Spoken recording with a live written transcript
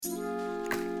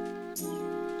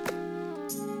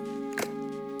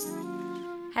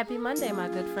Happy Monday, my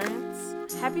good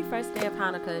friends. Happy first day of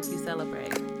Hanukkah if you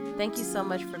celebrate. Thank you so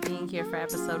much for being here for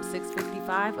episode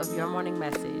 655 of Your Morning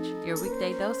Message, your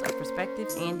weekday dose of perspective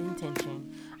and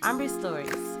intention. I'm Bree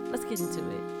Stories. Let's get into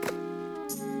it.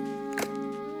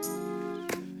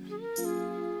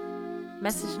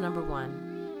 Message number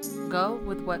 1. Go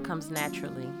with what comes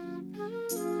naturally.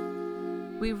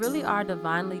 We really are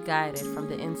divinely guided from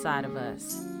the inside of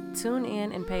us. Tune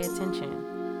in and pay attention.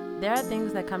 There are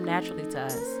things that come naturally to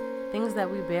us, things that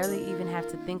we barely even have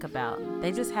to think about.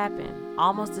 They just happen,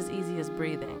 almost as easy as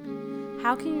breathing.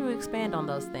 How can you expand on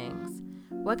those things?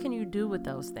 What can you do with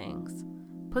those things?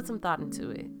 Put some thought into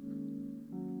it.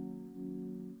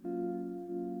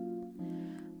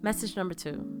 Message number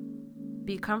 2.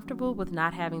 Be comfortable with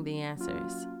not having the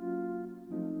answers.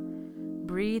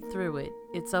 Breathe through it.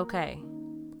 It's okay.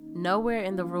 Nowhere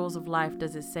in the rules of life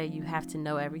does it say you have to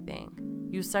know everything.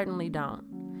 You certainly don't.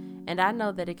 And I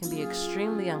know that it can be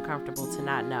extremely uncomfortable to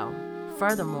not know.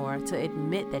 Furthermore, to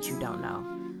admit that you don't know.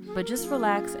 But just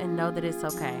relax and know that it's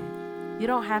okay. You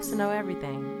don't have to know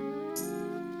everything.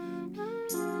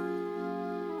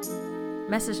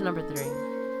 Message number 3.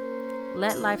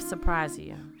 Let life surprise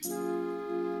you.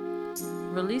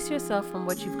 Release yourself from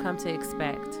what you've come to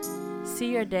expect.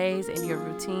 See your days and your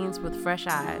routines with fresh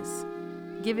eyes.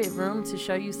 Give it room to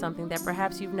show you something that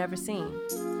perhaps you've never seen.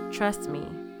 Trust me,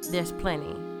 there's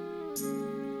plenty.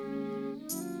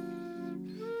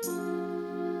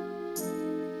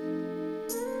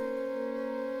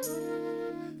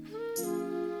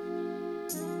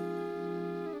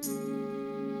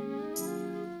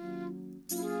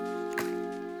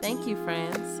 Thank you,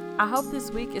 friends. I hope this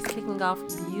week is kicking off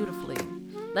beautifully.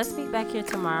 Let's meet back here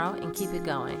tomorrow and keep it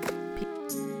going.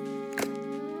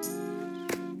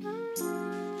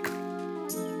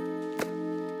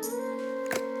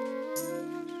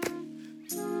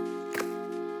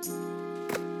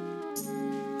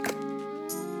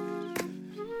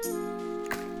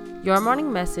 Your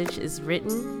Morning Message is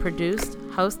written, produced,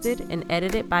 hosted, and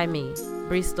edited by me,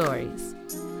 Bree Stories.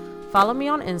 Follow me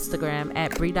on Instagram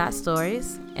at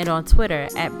Bree.stories and on Twitter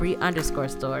at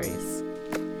Bree_stories.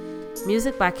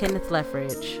 Music by Kenneth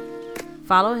Leffridge.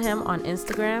 Follow him on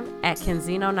Instagram at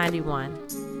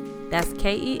Kenzino91. That's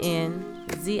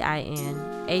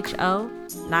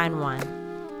KENZINHO91.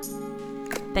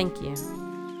 Thank you.